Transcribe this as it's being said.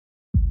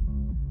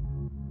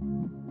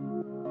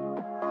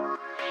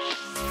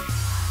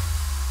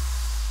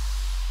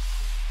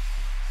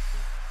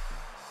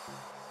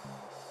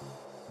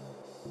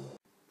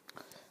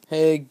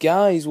Hey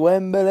guys,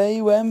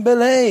 Wembley,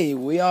 Wembley!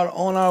 We are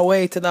on our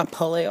way to the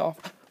playoff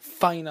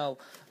final.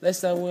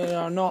 Listen, we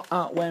are not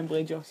at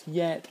Wembley just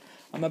yet.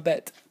 I'm a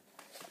bit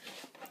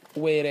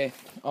wary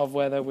of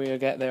whether we'll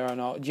get there or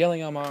not.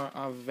 Gillingham are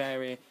a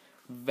very,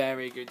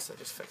 very good side.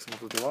 Just fixing the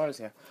blue doors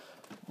here.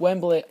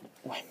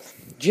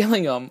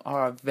 Gillingham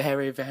are a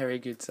very, very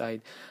good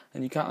side,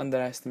 and you can't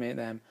underestimate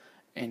them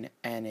in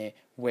any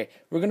way.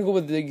 We're going to go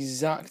with the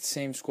exact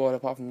same squad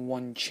apart from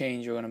one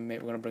change we're going to make.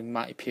 We're going to bring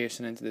Matty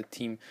Pearson into the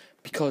team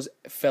because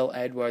Phil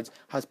Edwards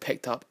has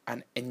picked up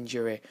an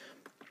injury,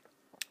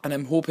 and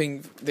I'm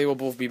hoping they will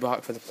both be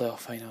back for the playoff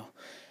final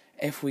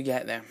if we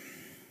get there.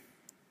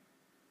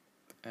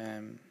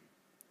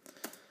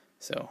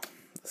 So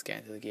let's get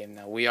into the game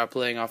now. We are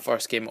playing our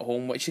first game at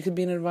home, which could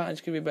be an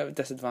advantage, could be a bit of a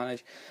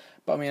disadvantage,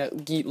 but I mean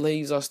it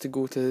leaves us to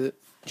go to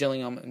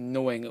Gillingham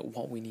knowing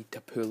what we need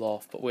to pull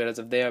off. But whereas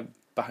if they're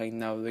behind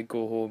now, they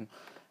go home,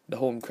 the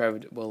home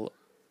crowd will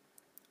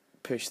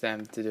push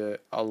them to do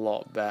it a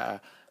lot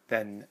better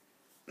than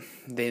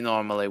they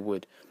normally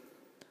would.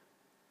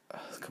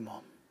 Come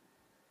on,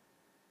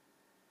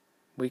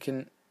 we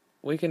can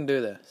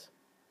do this.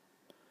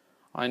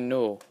 I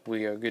know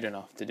we are good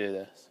enough to do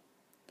this.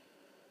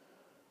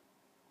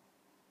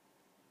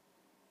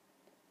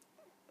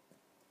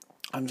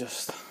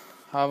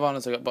 I've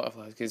honestly got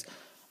butterflies because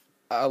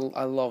I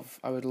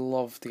would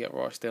love to get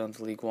Rochdale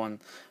into League One,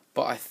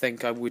 but I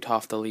think I would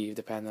have to leave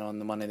depending on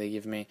the money they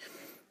give me,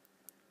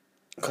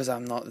 because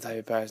I'm not the type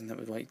of person that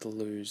would like to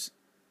lose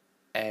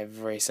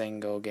every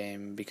single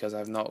game because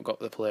I've not got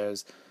the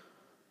players.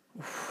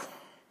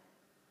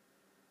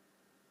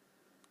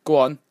 Go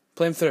on,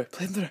 play him through.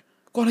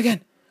 Go on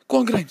again. Go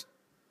on, Grimes.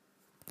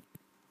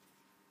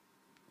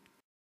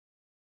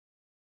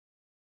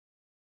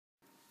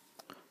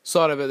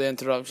 Sorry about the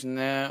interruption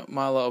there.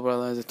 My little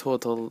brother is a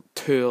total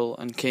tool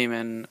and came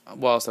in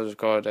whilst I was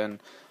recording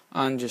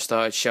and just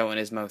started shouting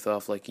his mouth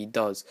off like he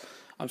does.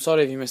 I'm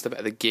sorry if you missed a bit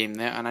of the game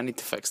there, and I need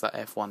to fix that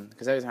F1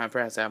 because every time I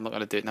press it, I'm not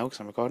going to do it now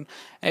because I'm recording.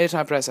 Every time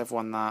I press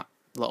F1, that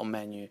little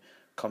menu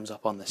comes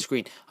up on the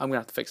screen. I'm going to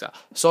have to fix that.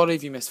 Sorry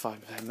if you missed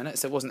 5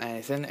 minutes. It wasn't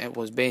anything. It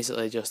was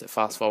basically just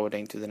fast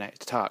forwarding to the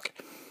next attack.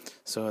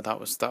 So that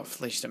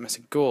leads to miss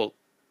a goal.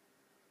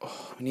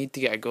 Oh, we need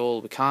to get a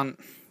goal. We can't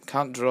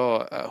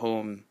draw at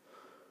home.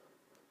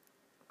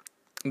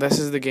 This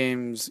is the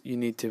games you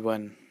need to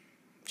win.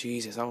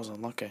 Jesus, I was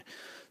unlucky.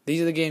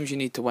 These are the games you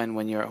need to win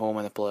when you're at home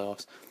in the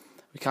playoffs.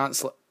 We can't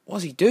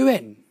What's he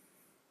doing?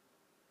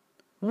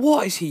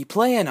 What is he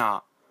playing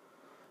at?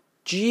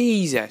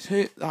 Jesus,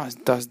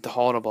 that's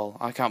horrible.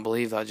 I can't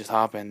believe that just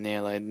happened.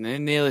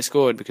 Nearly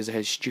scored because of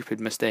his stupid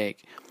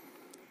mistake.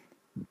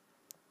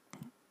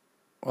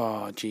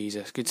 Oh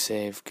Jesus, good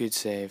save.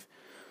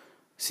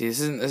 See,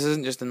 this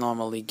isn't just a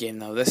normal league game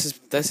now. This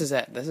is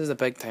it. This is a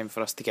big time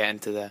for us to get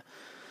into the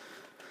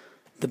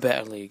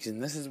better leagues,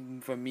 and this is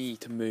for me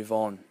to move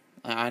on.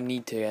 I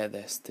need to get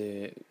this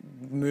to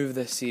move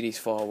this series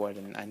forward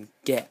and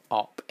get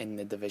up in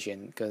the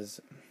division,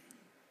 because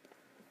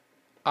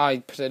I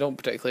don't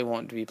particularly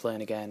want to be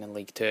playing again in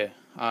League 2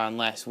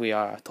 unless we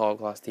are a top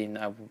class team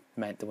that are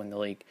meant to win the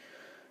league.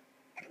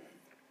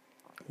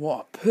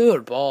 What a poor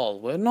ball.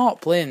 We're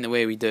not playing the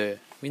way we do.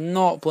 We're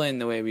not playing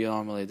the way we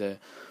normally do.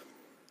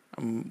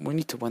 We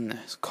need to win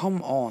this.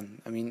 Come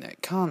on. I mean,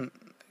 it can't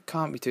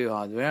be too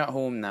hard. We're at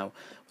home now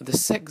with a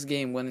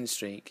 6-game winning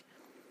streak.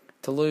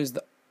 To lose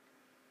the...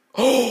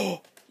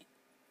 Oh!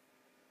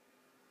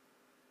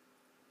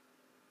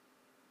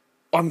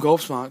 I'm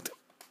gobsmacked.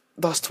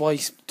 That's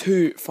twice.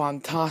 2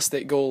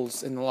 fantastic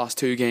goals in the last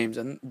 2 games.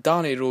 And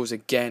Danny Rose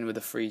again with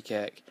a free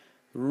kick.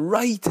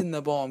 Right in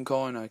the bottom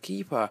corner.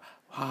 Keeper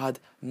had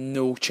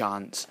no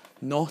chance.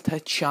 Not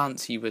a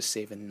chance he was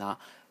saving that.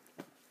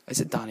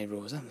 Is it Danny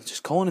Rose? I'm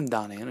just calling him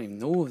Danny. I don't even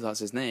know if that's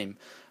his name.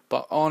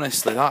 But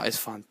honestly, that is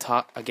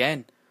fantastic.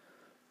 Again,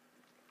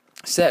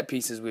 set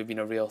pieces, we've been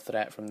a real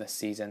threat from this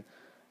season.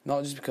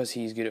 Not just because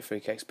he's good at free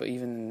kicks, but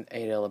even in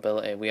aerial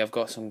ability. We have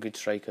got some good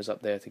strikers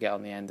up there to get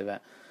on the end of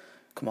it.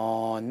 Come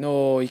on,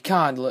 no, you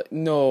can't.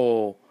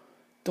 No,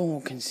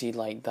 don't concede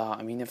like that.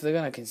 I mean, if they're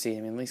going to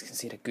concede, at least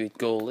concede a good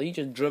goal. He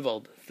just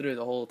dribbled through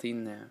the whole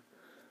team there.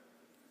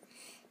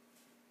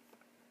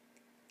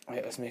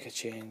 Right, let's make a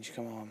change.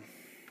 Come on.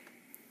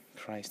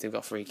 Christ, they've got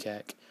a free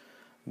kick.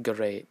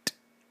 Great.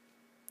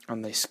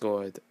 And they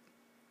scored.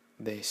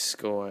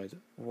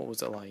 What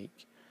was it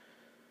like?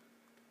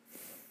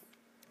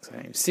 So I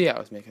didn't even see I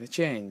was making a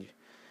change.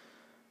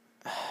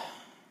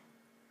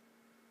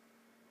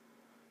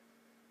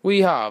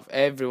 We have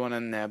everyone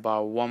in there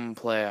bar one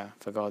player,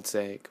 for God's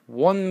sake.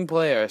 One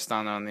player is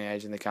standing on the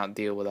edge and they can't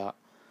deal with that.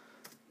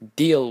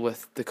 Deal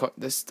with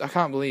this. I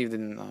can't believe they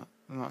didn't that.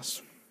 I'm going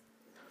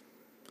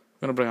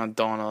to bring on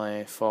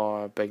Donnelly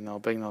for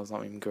Bignell. Bignell's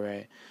not even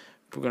great.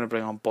 We're going to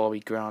bring on Bobby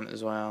Grant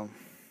as well.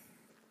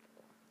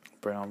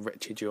 Bring on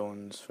Richie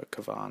Jones for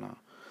Cavana.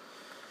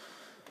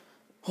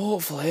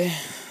 Hopefully,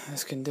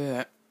 this can do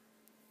it.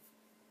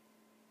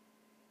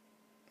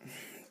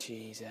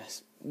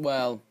 Jesus.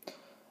 Well,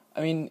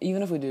 I mean,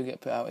 even if we do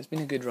get put out, it's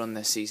been a good run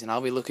this season. I'll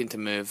be looking to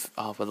move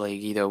up a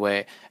league either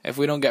way. If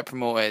we don't get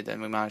promoted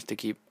and we manage to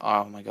keep...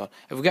 Oh, my God.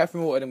 If we get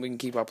promoted and we can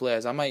keep our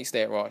players, I might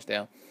stay at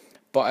Rochdale.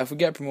 But if we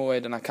get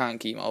promoted and I can't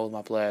keep all of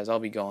my players, I'll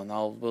be gone.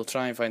 We'll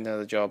try and find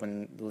another job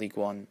in League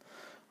One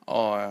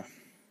or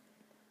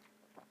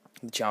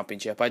the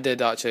Championship. I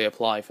did actually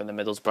apply for the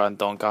Middlesbrough and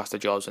Doncaster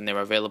jobs when they were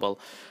available.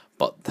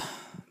 But, to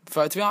be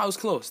honest, I was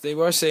close. They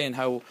were saying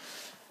how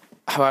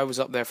I was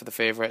up there for the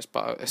favourites,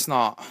 but it's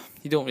not.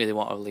 You don't really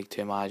want a League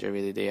 2 manager,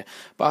 really, do you?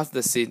 But after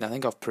this season, I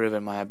think I've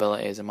proven my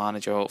ability as a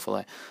manager,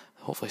 hopefully.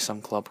 Hopefully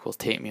some club will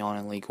take me on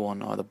in League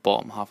 1 or the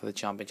bottom half of the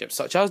Championship,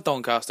 such as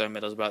Doncaster and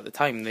Middlesbrough at the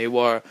time. They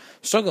were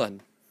struggling.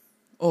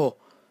 They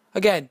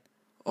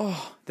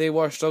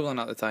were struggling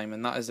at the time,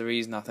 and that is the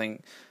reason I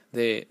think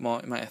they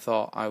might have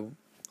thought I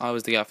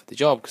was the guy for the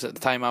job, because at the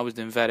time I was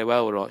doing very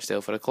well with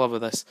Rochdale for a club of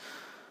this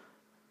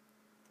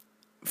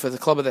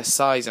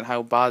size and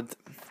how bad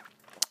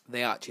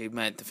they actually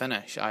meant to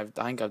finish. I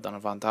think I've done a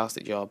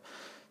fantastic job.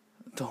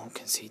 Don't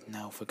concede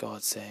now, for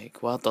God's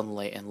sake. Well done,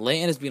 Leighton.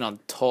 Leighton has been on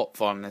top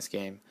form this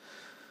game.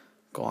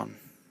 Go on.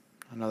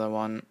 Another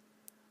one.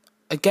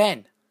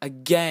 Again.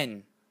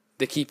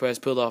 The keeper has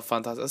pulled off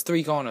fantastic. That's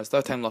 3 corners.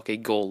 Third time lucky.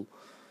 Goal.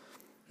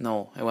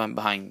 No, it went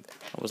behind.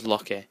 I was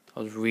lucky. I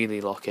was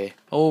really lucky.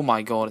 Oh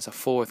my God, it's a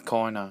 4th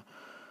corner.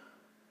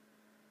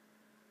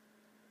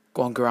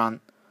 Go on,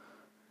 Grant.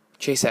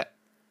 Chase it.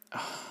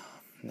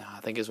 Nah, I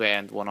think it's way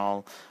end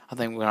 1-1. I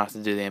think we're going to have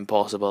to do the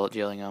impossible at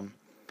Gillingham.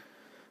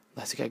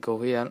 Let's get a goal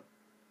here.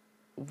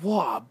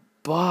 What a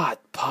bad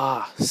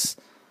pass.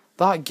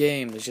 That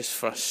game was just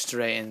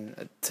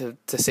frustrating, to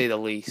say the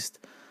least.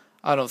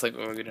 I don't think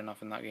we were good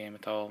enough in that game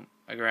at all.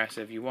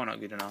 Aggressive, you were not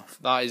good enough.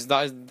 That is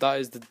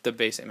the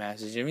basic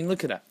message. I mean,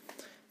 look at it.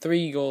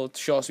 3 goal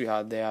shots we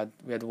had.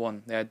 We had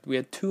 1. We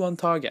had 2 on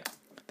target.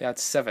 They had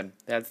 7.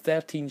 They had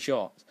 13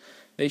 shots.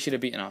 They should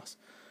have beaten us.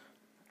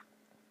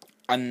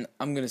 And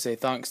I'm going to say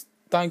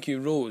thank you,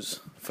 Rose,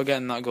 for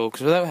getting that goal.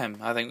 Because without him,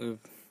 I think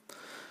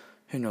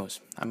who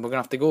knows? And we're going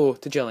to have to go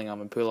to Gillingham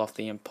and pull off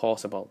the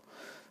impossible.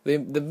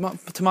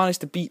 To manage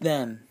to beat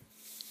them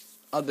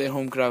at their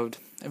home crowd,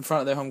 in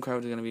front of their home crowd,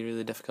 is going to be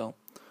really difficult.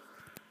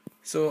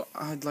 So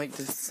I'd like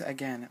to,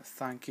 again,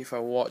 thank you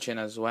for watching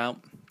as well.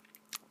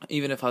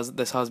 Even if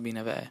this has been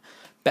a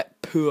bit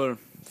poor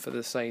for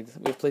the side.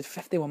 We've played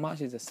 51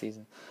 matches this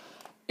season.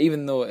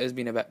 Even though it has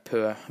been a bit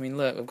poor. I mean,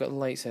 look, we've got the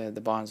likes of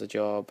the Barnsley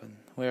job, and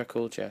we're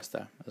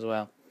Colchester as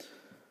well.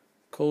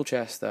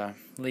 Colchester,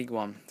 League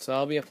 1. So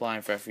I'll be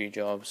applying for a few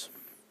jobs.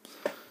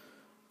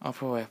 I'll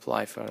probably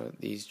apply for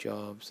these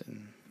jobs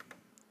and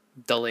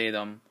delay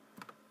them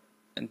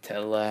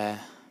until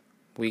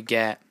we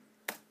get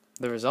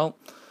the result.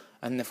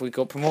 And if we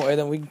got promoted,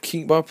 then we can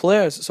keep our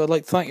players. So I'd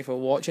like to thank you for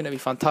watching. It'd be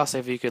fantastic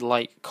if you could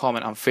like,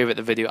 comment, and favourite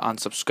the video and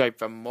subscribe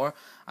for more.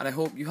 And I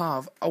hope you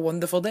have a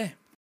wonderful day.